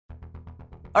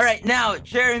All right, now,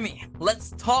 Jeremy,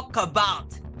 let's talk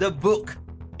about the book,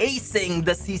 Acing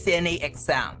the CCNA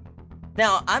Exam.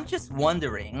 Now, I'm just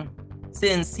wondering,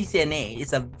 since CCNA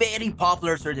is a very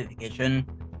popular certification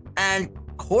and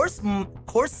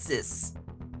courses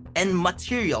and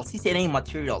materials, CCNA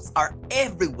materials are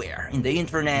everywhere in the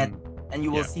internet, and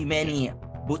you will see many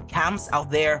boot camps out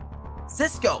there.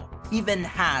 Cisco even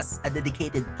has a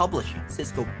dedicated publishing,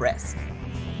 Cisco Press.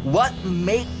 What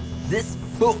makes this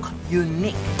book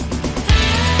unique?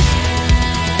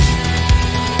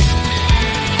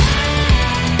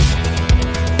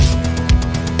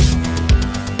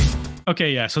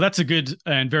 Okay, yeah, so that's a good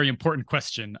and very important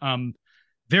question.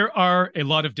 There are a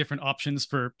lot of different options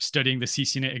for studying the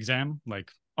CCNA exam. Like,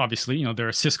 obviously, there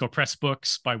are Cisco Press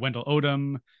books by Wendell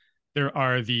Odom. There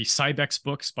are the Cybex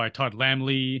books by Todd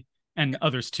Lamley and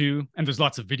others too. And there's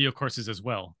lots of video courses as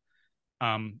well.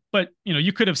 But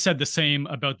you could have said the same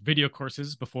about video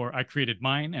courses before I created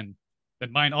mine, and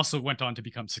that mine also went on to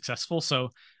become successful. So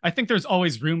I think there's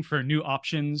always room for new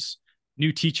options,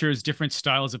 new teachers, different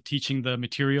styles of teaching the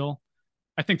material.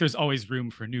 I think there's always room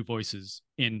for new voices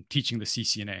in teaching the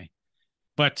CCNA.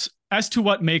 But as to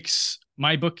what makes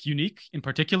my book unique in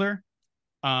particular,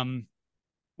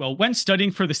 well, when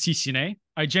studying for the CCNA,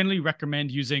 I generally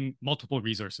recommend using multiple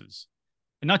resources.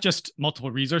 And not just multiple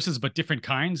resources, but different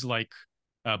kinds like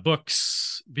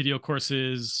books, video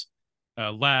courses,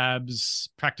 labs,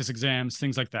 practice exams,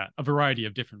 things like that, a variety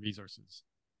of different resources.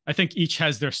 I think each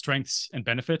has their strengths and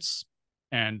benefits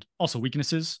and also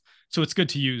weaknesses. So it's good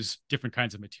to use different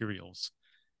kinds of materials.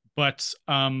 But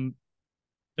the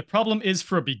problem is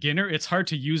for a beginner, it's hard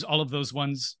to use all of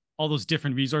those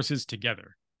different resources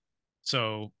together.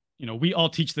 So, we all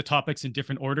teach the topics in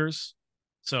different orders.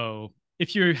 So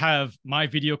if you have my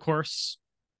video course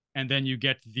and then you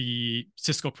get the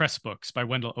Cisco Press books by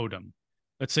Wendell Odom,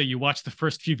 let's say you watch the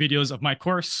first few videos of my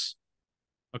course,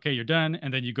 okay, you're done.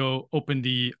 And then you go open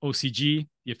the OCG,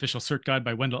 the official cert guide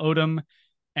by Wendell Odom,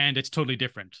 and it's totally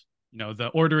different.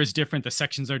 The order is different, the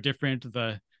sections are different,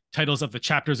 the titles of the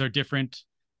chapters are different.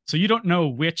 So you don't know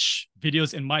which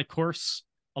videos in my course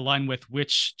align with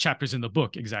which chapters in the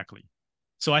book exactly.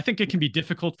 So I think it can be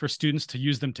difficult for students to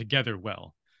use them together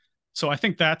well. So I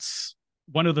think that's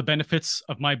one of the benefits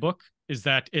of my book, is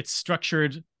that it's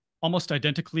structured almost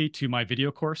identically to my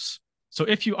video course. So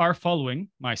if you are following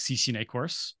my CCNA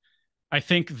course, I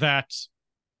think that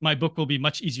my book will be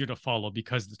much easier to follow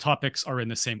because the topics are in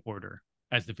the same order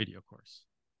as the video course.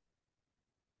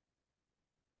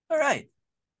 All right,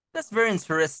 that's very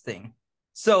interesting.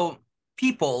 So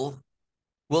people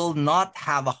will not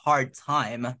have a hard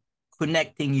time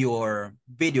connecting your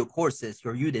video courses,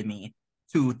 your Udemy,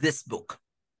 to this book.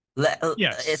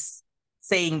 Yes. It's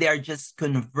saying they're just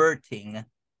converting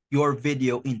your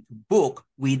video into book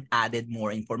with added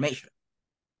more information.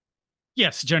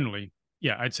 Yes, generally.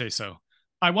 Yeah, I'd say so.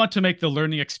 I want to make the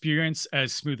learning experience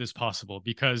as smooth as possible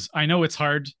because I know it's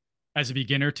hard as a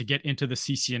beginner to get into the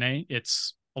CCNA.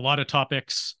 It's a lot of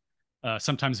topics,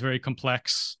 sometimes very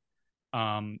complex.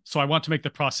 So I want to make the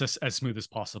process as smooth as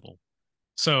possible.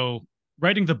 So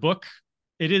writing the book,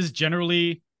 it is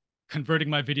generally converting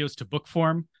my videos to book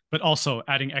form, but also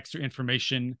adding extra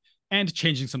information and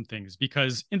changing some things.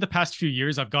 Because in the past few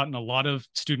years, I've gotten a lot of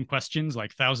student questions,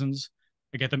 like thousands.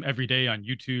 I get them every day on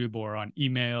YouTube or on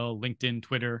email, LinkedIn,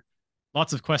 Twitter,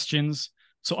 lots of questions.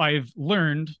 So I've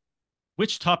learned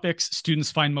which topics students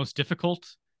find most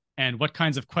difficult and what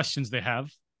kinds of questions they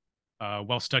have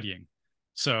while studying.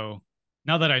 So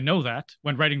now that I know that,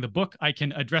 when writing the book, I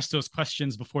can address those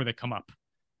questions before they come up.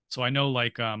 So I know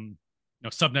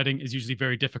subnetting is usually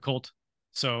very difficult.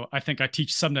 So I think I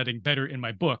teach subnetting better in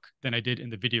my book than I did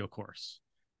in the video course.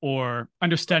 Or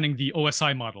understanding the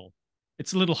OSI model.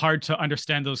 It's a little hard to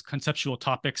understand those conceptual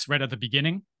topics right at the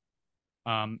beginning.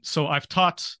 So I've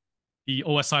taught the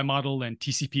OSI model and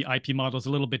TCP IP models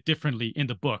a little bit differently in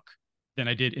the book than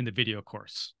I did in the video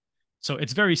course. So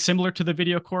it's very similar to the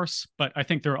video course, but I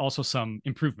think there are also some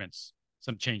improvements,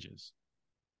 some changes.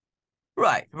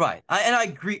 Right.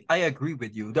 I agree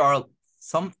with you. There are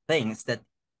some things that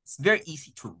it's very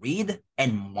easy to read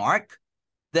and mark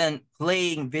than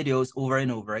playing videos over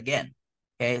and over again.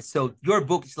 Okay, so your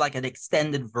book is like an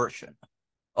extended version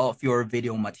of your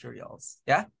video materials.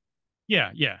 Yeah.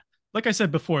 Yeah. Like I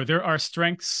said before, there are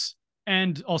strengths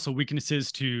and also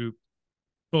weaknesses to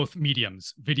both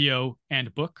mediums, video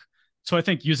and book. So I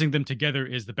think using them together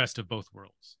is the best of both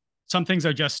worlds. Some things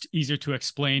are just easier to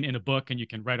explain in a book and you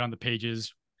can write on the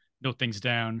pages, note things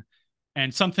down.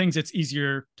 And some things it's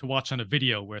easier to watch on a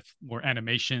video with more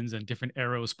animations and different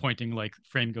arrows pointing, like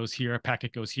frame goes here,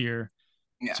 packet goes here.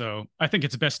 Yeah. So I think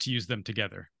it's best to use them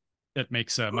together. that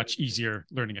makes a much easier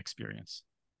learning experience.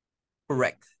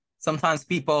 Correct. Sometimes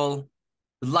people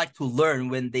like to learn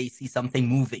when they see something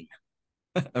moving.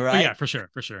 All Oh yeah, right. for sure,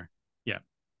 for sure. Yeah.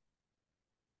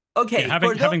 Yeah, Okay. having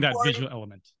For those having who that are visual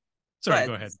element. go Sorry, ahead,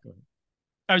 go ahead. please. Go ahead.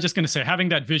 I was just going to say having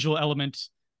that visual element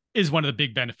is one of the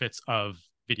big benefits of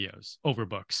videos over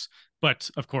books. But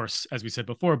of course, as we said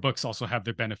before, books also have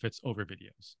their benefits over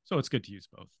videos. So it's good to use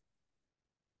both.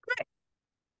 Great.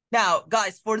 Now,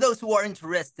 guys, for those who are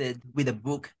interested with the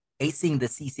book Acing the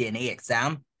CCNA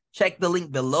Exam, check the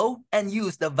link below and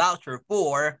use the voucher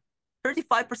for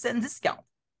 35% discount.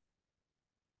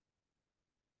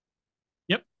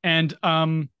 Yep. And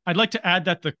I'd like to add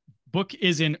that the book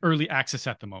is in early access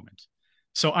at the moment.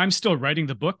 So I'm still writing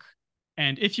the book.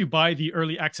 And if you buy the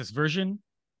early access version,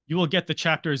 you will get the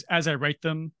chapters as I write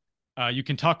them. You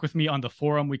can talk with me on the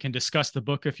forum. We can discuss the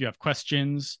book if you have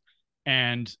questions.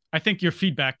 And I think your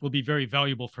feedback will be very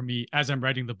valuable for me as I'm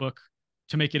writing the book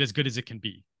to make it as good as it can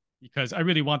be, because I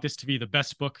really want this to be the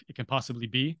best book it can possibly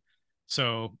be.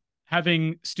 So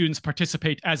having students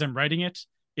participate as I'm writing it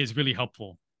is really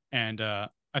helpful. And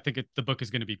I think the book is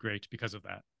going to be great because of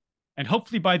that. And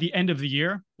hopefully by the end of the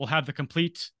year, we'll have the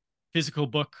complete physical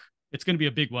book. It's going to be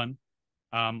a big one.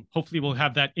 Hopefully we'll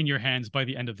have that in your hands by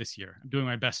the end of this year. I'm doing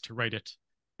my best to write it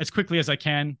as quickly as I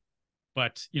can,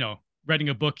 but writing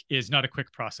a book is not a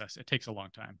quick process. It takes a long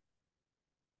time.